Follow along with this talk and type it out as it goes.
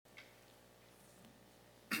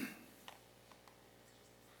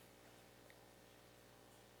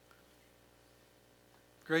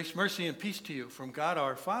Grace, mercy, and peace to you from God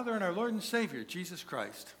our Father and our Lord and Savior, Jesus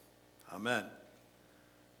Christ. Amen.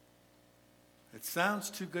 It sounds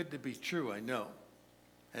too good to be true, I know.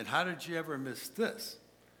 And how did you ever miss this?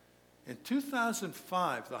 In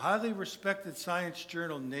 2005, the highly respected science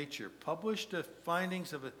journal Nature published the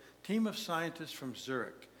findings of a team of scientists from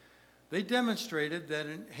Zurich. They demonstrated that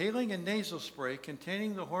inhaling a nasal spray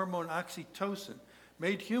containing the hormone oxytocin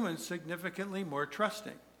made humans significantly more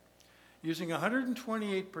trusting. Using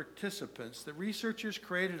 128 participants, the researchers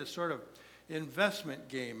created a sort of investment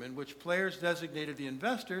game in which players designated the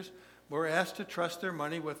investors were asked to trust their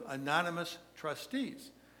money with anonymous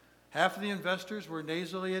trustees. Half of the investors were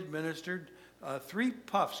nasally administered 3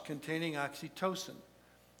 puffs containing oxytocin.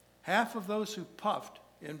 Half of those who puffed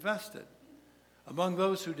invested. Among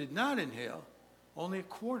those who did not inhale, only a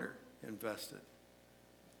quarter invested.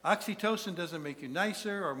 Oxytocin doesn't make you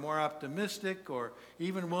nicer or more optimistic or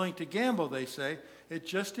even willing to gamble, they say. It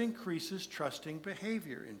just increases trusting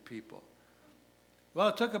behavior in people. Well,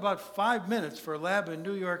 it took about 5 minutes for a lab in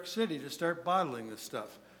New York City to start bottling this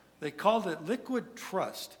stuff. They called it liquid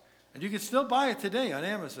trust, and you can still buy it today on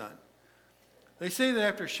Amazon. They say that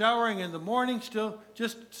after showering in the morning, still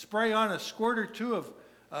just spray on a squirt or two of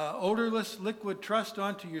odorless liquid trust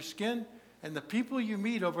onto your skin, and the people you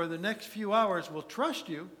meet over the next few hours will trust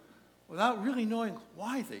you without really knowing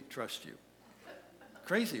why they trust you.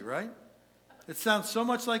 Crazy, right? It sounds so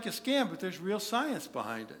much like a scam, but there's real science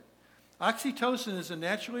behind it. Oxytocin is a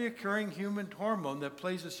naturally occurring human hormone that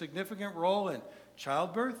plays a significant role in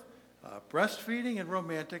childbirth, breastfeeding, and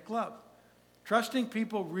romantic love. Trusting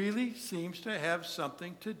people really seems to have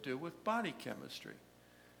something to do with body chemistry.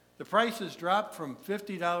 The price has dropped from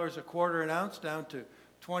 $50 a quarter an ounce down to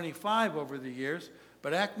 $25 over the years,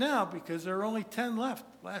 but act now because there are only 10 left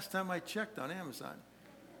last time I checked on Amazon.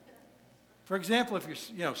 For example, if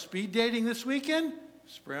you're speed dating this weekend,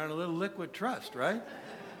 spray on a little liquid trust, right?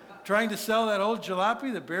 Trying to sell that old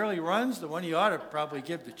jalopy that barely runs, the one you ought to probably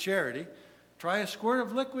give to charity, try a squirt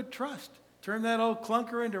of liquid trust. Turn that old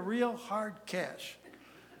clunker into real hard cash.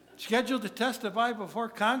 Scheduled to testify before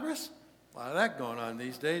Congress? A lot of that going on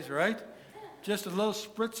these days, right? Just a little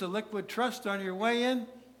spritz of liquid trust on your way in, and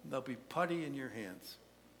they'll be putty in your hands.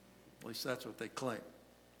 At least that's what they claim.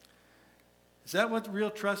 Is that what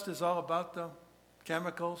real trust is all about, though?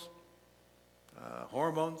 Chemicals?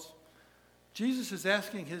 Hormones? Jesus is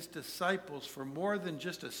asking his disciples for more than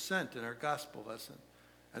just a cent in our gospel lesson.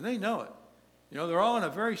 And they know it. They're all in a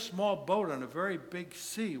very small boat on a very big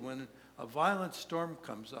sea when a violent storm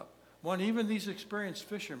comes up. One even these experienced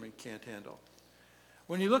fishermen can't handle.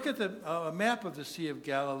 When you look at the map of the Sea of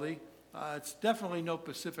Galilee, it's definitely no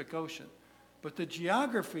Pacific Ocean. But the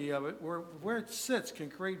geography of it, where it sits, can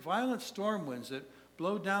create violent storm winds that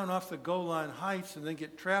blow down off the Golan Heights and then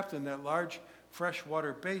get trapped in that large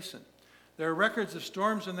freshwater basin. There are records of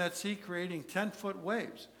storms in that sea creating 10-foot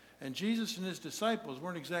waves. And Jesus and his disciples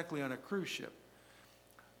weren't exactly on a cruise ship.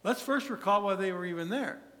 Let's first recall why they were even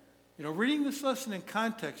there. Reading this lesson in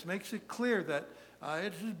context makes it clear that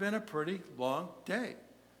it had been a pretty long day.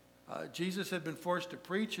 Jesus had been forced to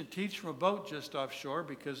preach and teach from a boat just offshore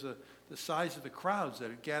because of the size of the crowds that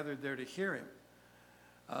had gathered there to hear him.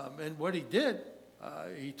 And what he did,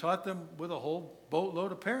 he taught them with a whole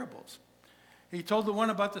boatload of parables. He told the one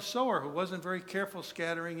about the sower who wasn't very careful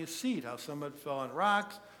scattering his seed, how some of it fell on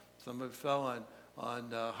rocks, some of it fell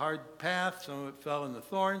on hard paths, some of it fell in the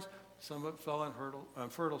thorns, some of it fell on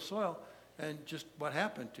fertile soil, and just what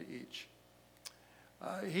happened to each.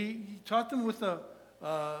 He taught them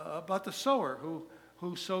about the sower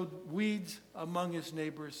who sowed weeds among his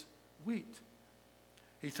neighbor's wheat.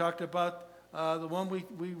 He talked about the one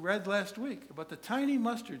we read last week, about the tiny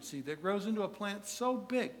mustard seed that grows into a plant so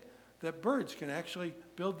big that birds can actually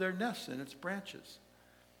build their nests in its branches.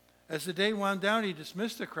 As the day wound down, he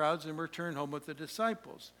dismissed the crowds and returned home with the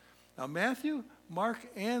disciples. Now, Matthew, Mark,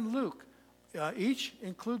 and Luke each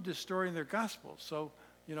include this story in their Gospels. So,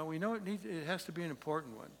 we know it has to be an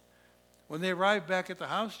important one. When they arrived back at the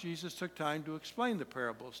house, Jesus took time to explain the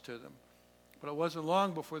parables to them. But it wasn't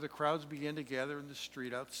long before the crowds began to gather in the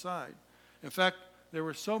street outside. In fact, there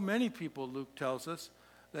were so many people, Luke tells us,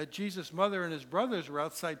 that Jesus' mother and his brothers were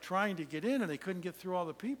outside trying to get in, and they couldn't get through all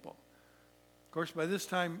the people. Of course, by this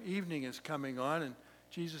time, evening is coming on, and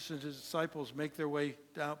Jesus and his disciples make their way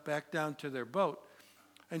back down to their boat.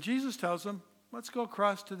 And Jesus tells them, let's go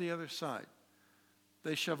across to the other side.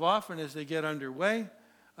 They shove off, and as they get underway,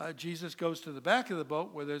 Jesus goes to the back of the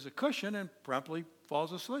boat where there's a cushion and promptly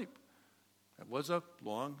falls asleep. It was a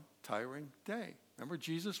long, tiring day. Remember,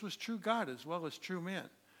 Jesus was true God as well as true man.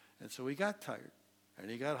 And so he got tired, and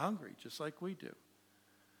he got hungry, just like we do.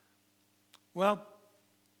 Well,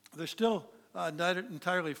 They're still not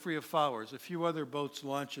entirely free of followers. A few other boats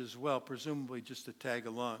launch as well, presumably just to tag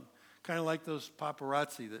along. Kind of like those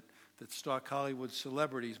paparazzi that stalk Hollywood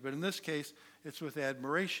celebrities. But in this case, it's with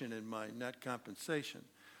admiration in mind, not compensation.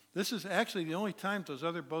 This is actually the only time those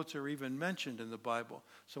other boats are even mentioned in the Bible.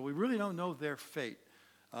 So we really don't know their fate.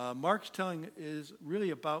 Mark's telling is really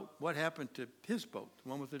about what happened to his boat, the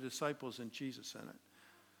one with the disciples and Jesus in it.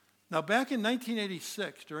 Now, back in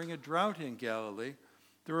 1986, during a drought in Galilee,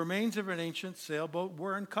 the remains of an ancient sailboat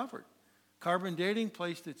were uncovered. Carbon dating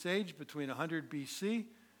placed its age between 100 BC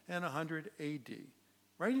and 100 AD,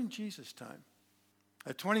 right in Jesus' time.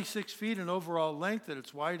 At 26 feet in overall length, at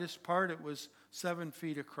its widest part, it was 7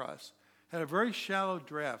 feet across. Had a very shallow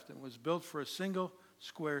draft and was built for a single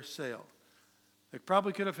square sail. It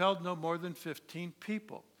probably could have held no more than 15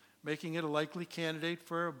 people, making it a likely candidate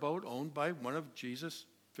for a boat owned by one of Jesus'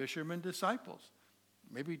 fishermen disciples,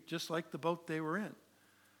 maybe just like the boat they were in.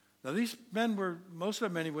 Now, these men were, most of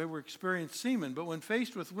them anyway, were experienced seamen, but when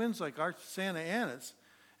faced with winds like our Santa Ana's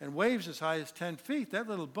and waves as high as 10 feet, that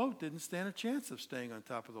little boat didn't stand a chance of staying on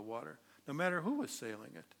top of the water, no matter who was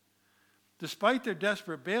sailing it. Despite their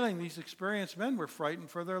desperate bailing, these experienced men were frightened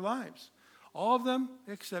for their lives. All of them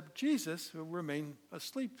except Jesus, who remained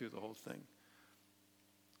asleep through the whole thing.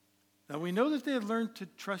 Now, we know that they had learned to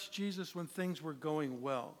trust Jesus when things were going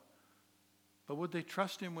well, but would they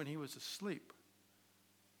trust him when he was asleep?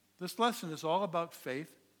 This lesson is all about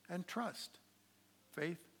faith and trust.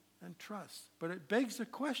 Faith and trust. But it begs the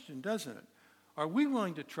question, doesn't it? Are we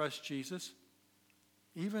willing to trust Jesus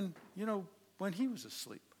even, when he was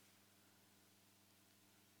asleep?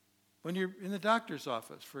 When you're in the doctor's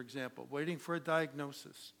office, for example, waiting for a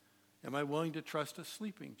diagnosis, am I willing to trust a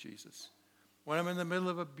sleeping Jesus? When I'm in the middle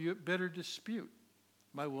of a bitter dispute,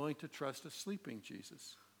 am I willing to trust a sleeping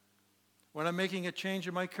Jesus? When I'm making a change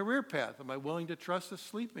in my career path, am I willing to trust a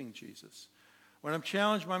sleeping Jesus? When I'm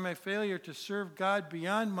challenged by my failure to serve God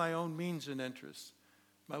beyond my own means and interests,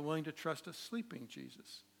 am I willing to trust a sleeping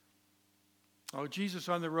Jesus? Oh, Jesus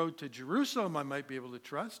on the road to Jerusalem, I might be able to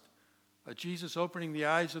trust. A Jesus opening the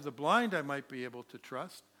eyes of the blind, I might be able to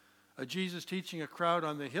trust. A Jesus teaching a crowd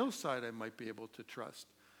on the hillside, I might be able to trust.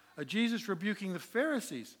 A Jesus rebuking the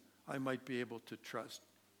Pharisees, I might be able to trust.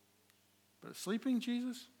 But a sleeping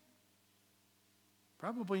Jesus?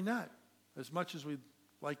 Probably not, as much as we'd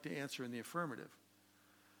like to answer in the affirmative.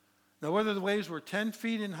 Now, whether the waves were 10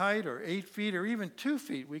 feet in height or 8 feet or even 2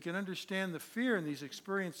 feet, we can understand the fear in these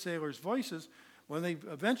experienced sailors' voices when they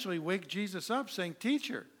eventually wake Jesus up saying,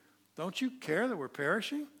 "Teacher, don't you care that we're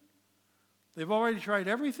perishing?" They've already tried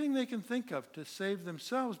everything they can think of to save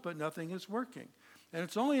themselves, but nothing is working. And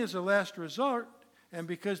it's only as a last resort, and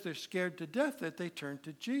because they're scared to death, that they turn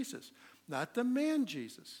to Jesus. Not the man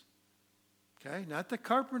Jesus. Okay? Not the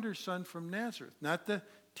carpenter's son from Nazareth. Not the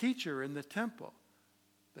teacher in the temple.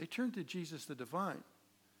 They turn to Jesus the divine.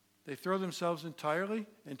 They throw themselves entirely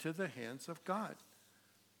into the hands of God.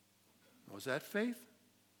 Was that faith?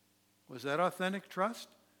 Was that authentic trust?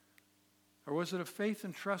 Or was it a faith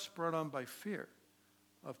and trust brought on by fear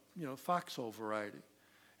of, foxhole variety?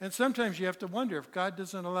 And sometimes you have to wonder if God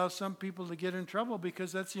doesn't allow some people to get in trouble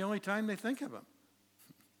because that's the only time they think of him.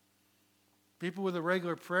 People with a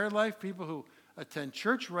regular prayer life, people who attend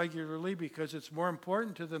church regularly because it's more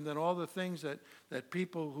important to them than all the things that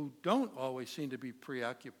people who don't always seem to be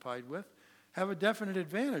preoccupied with, have a definite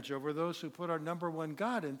advantage over those who put our number one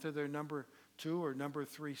God into their number 2 or number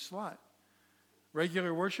 3 slot.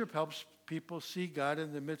 Regular worship helps people see God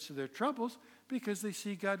in the midst of their troubles because they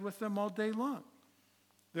see God with them all day long.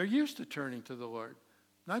 They're used to turning to the Lord,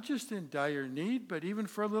 not just in dire need, but even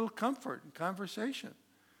for a little comfort and conversation.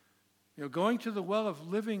 Going to the well of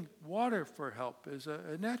living water for help is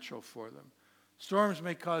a natural for them. Storms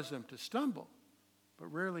may cause them to stumble, but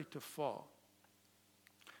rarely to fall.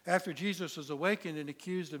 After Jesus was awakened and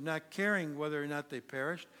accused of not caring whether or not they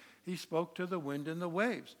perished, he spoke to the wind and the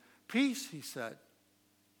waves. "Peace," he said.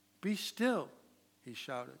 "Be still," he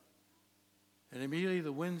shouted. And immediately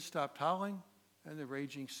the wind stopped howling and the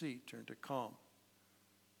raging sea turned to calm.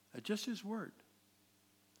 At just his word.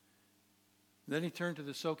 Then he turned to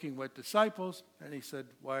the soaking wet disciples and he said,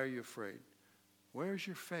 "Why are you afraid? Where's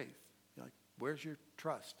your faith? Where's your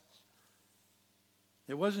trust?"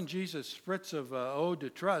 It wasn't Jesus' spritz of ode to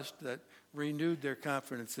trust that renewed their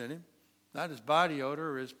confidence in him. Not his body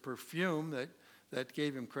odor or his perfume that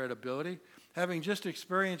gave him credibility. Having just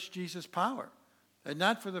experienced Jesus' power. And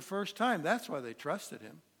not for the first time. That's why they trusted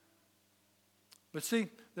him. But see,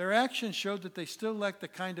 their actions showed that they still lacked the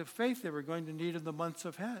kind of faith they were going to need in the months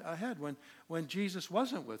ahead when Jesus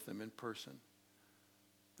wasn't with them in person.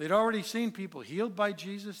 They'd already seen people healed by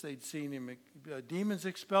Jesus. They'd seen demons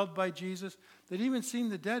expelled by Jesus. They'd even seen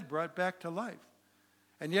the dead brought back to life.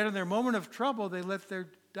 And yet in their moment of trouble, they let their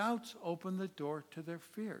doubts open the door to their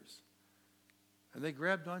fears. And they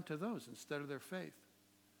grabbed onto those instead of their faith.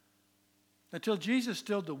 Until Jesus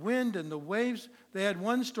stilled the wind and the waves, they had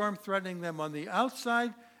one storm threatening them on the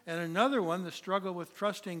outside and another one, the struggle with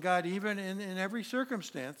trusting God even in every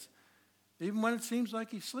circumstance, even when it seems like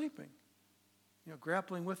he's sleeping,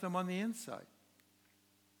 grappling with them on the inside.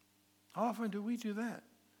 How often do we do that?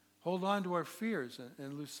 Hold on to our fears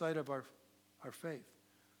and lose sight of our faith?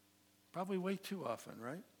 Probably way too often,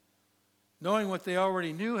 right? Knowing what they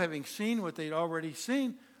already knew, having seen what they'd already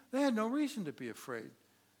seen, they had no reason to be afraid.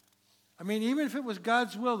 I mean, even if it was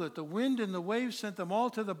God's will that the wind and the waves sent them all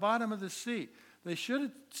to the bottom of the sea, they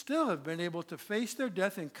should still have been able to face their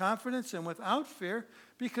death in confidence and without fear,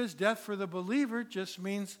 because death for the believer just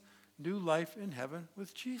means new life in heaven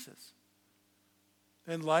with Jesus.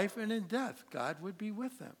 In life and in death, God would be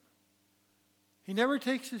with them. He never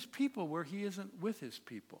takes his people where he isn't with his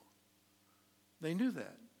people. They knew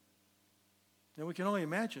that. And we can only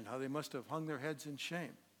imagine how they must have hung their heads in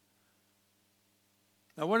shame.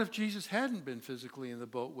 Now, what if Jesus hadn't been physically in the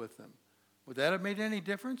boat with them? Would that have made any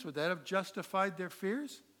difference? Would that have justified their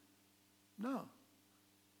fears? No.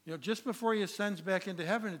 Just before he ascends back into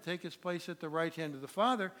heaven to take his place at the right hand of the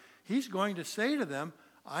Father, he's going to say to them,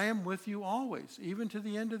 I am with you always, even to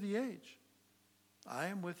the end of the age. I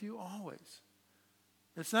am with you always.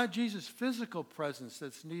 It's not Jesus' physical presence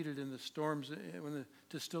that's needed in the storms,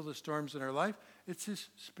 to still the storms in our life. It's his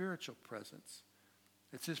spiritual presence.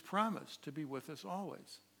 It's his promise to be with us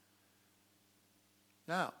always.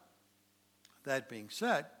 Now, that being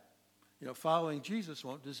said, following Jesus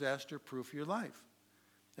won't disaster-proof your life.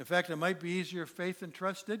 In fact, it might be easier if faith and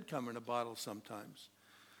trust did come in a bottle sometimes.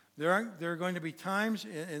 There are going to be times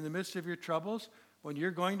in the midst of your troubles when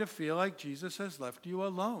you're going to feel like Jesus has left you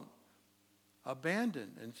alone,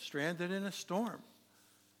 abandoned and stranded in a storm.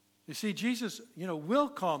 You see, Jesus, will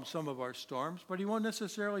calm some of our storms, but he won't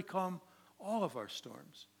necessarily calm all of our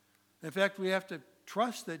storms. In fact, we have to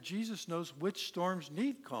trust that Jesus knows which storms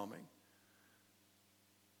need calming.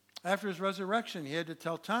 After his resurrection, he had to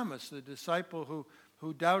tell Thomas, the disciple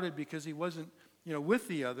who doubted because he wasn't, with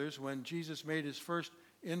the others when Jesus made his first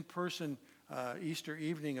in-person Easter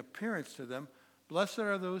evening appearance to them, blessed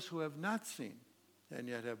are those who have not seen and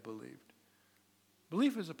yet have believed.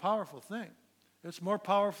 Belief is a powerful thing. It's more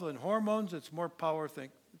powerful than hormones. It's more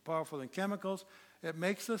powerful than chemicals. It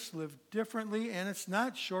makes us live differently, and it's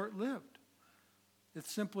not short-lived.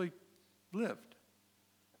 It's simply lived.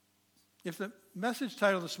 If the message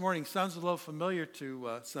title this morning sounds a little familiar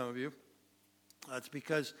to some of you, it's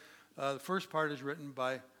because the first part was written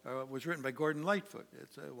by Gordon Lightfoot.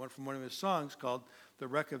 It's from one of his songs called "The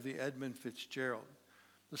Wreck of the Edmund Fitzgerald."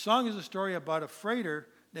 The song is a story about a freighter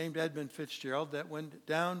named Edmund Fitzgerald that went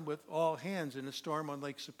down with all hands in a storm on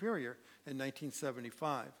Lake Superior in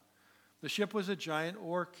 1975. The ship was a giant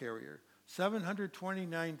ore carrier,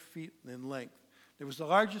 729 feet in length. It was the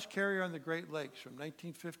largest carrier on the Great Lakes from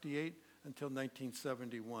 1958 until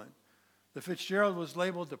 1971. The Fitzgerald was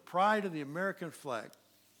labeled the pride of the American flag.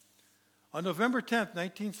 On November 10th,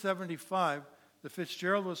 1975, the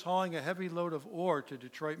Fitzgerald was hauling a heavy load of ore to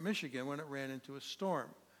Detroit, Michigan when it ran into a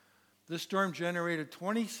storm. This storm generated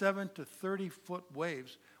 27 to 30-foot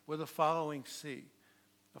waves with a following sea.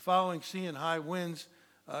 A following sea and high winds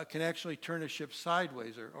can actually turn a ship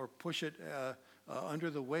sideways or push it under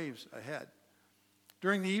the waves ahead.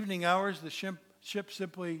 During the evening hours, the ship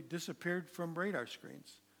simply disappeared from radar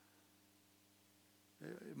screens.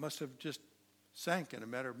 It must have just sank in a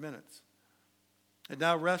matter of minutes. It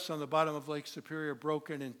now rests on the bottom of Lake Superior,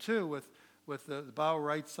 broken in two, with the bow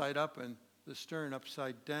right side up and the stern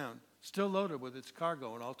upside down, still loaded with its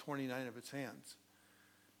cargo in all 29 of its hands.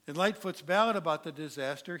 In Lightfoot's ballad about the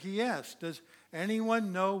disaster, he asked, does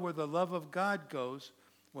anyone know where the love of God goes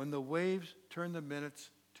when the waves turn the minutes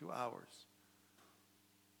to hours?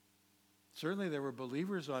 Certainly there were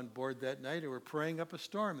believers on board that night who were praying up a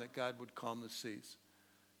storm that God would calm the seas.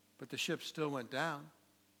 But the ship still went down.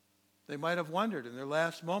 They might have wondered in their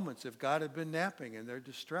last moments if God had been napping in their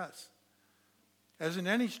distress. As in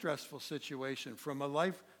any stressful situation, from a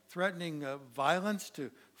life-threatening violence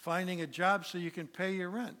to finding a job so you can pay your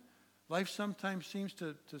rent, life sometimes seems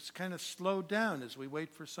to kind of slow down as we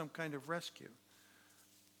wait for some kind of rescue.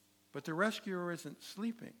 But the rescuer isn't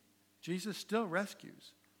sleeping. Jesus still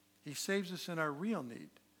rescues. He saves us in our real need.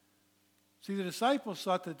 See, the disciples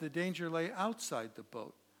thought that the danger lay outside the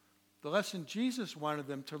boat. The lesson Jesus wanted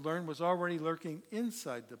them to learn was already lurking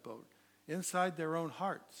inside the boat, inside their own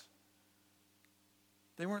hearts.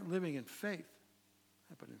 They weren't living in faith,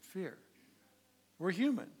 but in fear. We're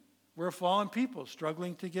human. We're a fallen people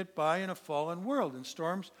struggling to get by in a fallen world, and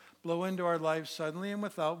storms blow into our lives suddenly and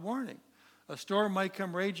without warning. A storm might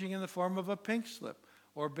come raging in the form of a pink slip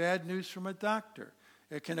or bad news from a doctor.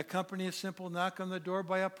 It can accompany a simple knock on the door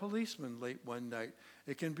by a policeman late one night.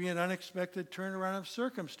 It can be an unexpected turnaround of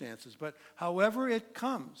circumstances. But however it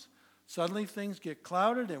comes, suddenly things get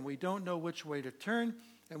clouded and we don't know which way to turn.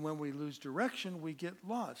 And when we lose direction, we get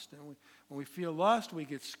lost. And when we feel lost, we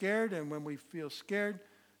get scared. And when we feel scared,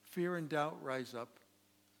 fear and doubt rise up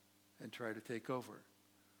and try to take over.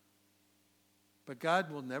 But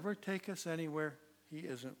God will never take us anywhere He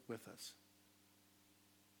isn't with us.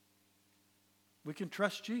 We can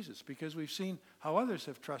trust Jesus because we've seen how others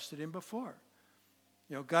have trusted Him before.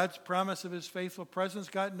 You know, God's promise of His faithful presence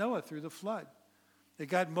got Noah through the flood. It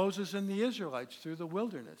got Moses and the Israelites through the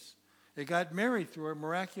wilderness. It got Mary through her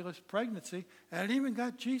miraculous pregnancy, and it even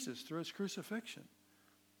got Jesus through His crucifixion.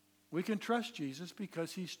 We can trust Jesus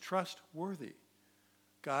because He's trustworthy.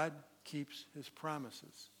 God keeps His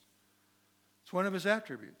promises. It's one of His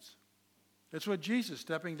attributes. It's what Jesus,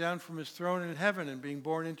 stepping down from His throne in heaven and being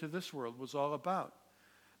born into this world, was all about.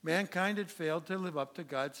 Mankind had failed to live up to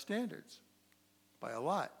God's standards by a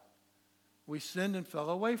lot. We sinned and fell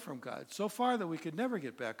away from God, so far that we could never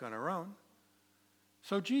get back on our own.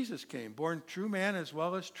 So Jesus came, born true man as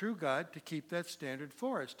well as true God, to keep that standard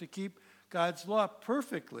for us, to keep God's law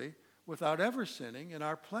perfectly without ever sinning in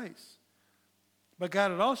our place. But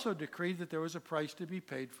God had also decreed that there was a price to be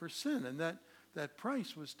paid for sin, and that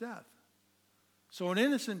price was death. So an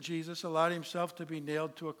innocent Jesus allowed Himself to be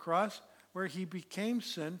nailed to a cross where He became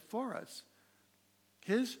sin for us.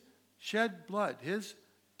 His shed blood, His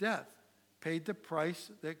death, paid the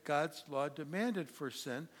price that God's law demanded for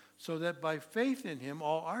sin, so that by faith in Him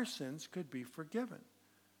all our sins could be forgiven.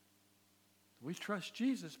 We trust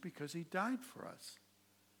Jesus because He died for us.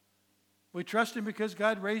 We trust Him because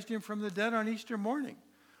God raised Him from the dead on Easter morning.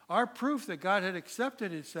 Our proof that God had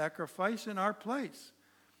accepted His sacrifice in our place.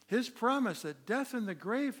 His promise that death and the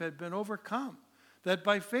grave had been overcome. That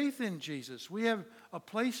by faith in Jesus, we have a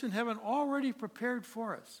place in heaven already prepared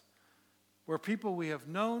for us, where people we have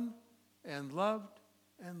known and loved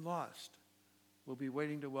and lost will be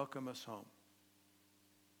waiting to welcome us home.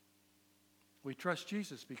 We trust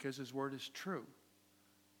Jesus because His word is true.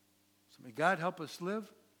 So may God help us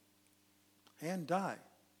live and die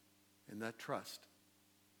in that trust.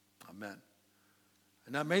 Amen.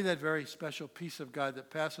 And now may that very special peace of God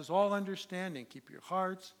that passes all understanding keep your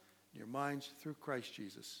hearts and your minds through Christ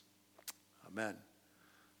Jesus. Amen.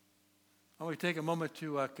 I want to take a moment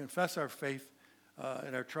to confess our faith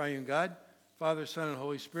in our triune God, Father, Son, and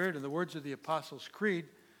Holy Spirit. In the words of the Apostles' Creed,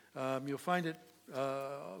 you'll find it,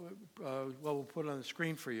 we'll put it on the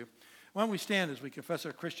screen for you. Why don't we stand as we confess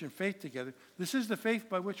our Christian faith together? This is the faith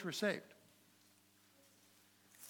by which we're saved.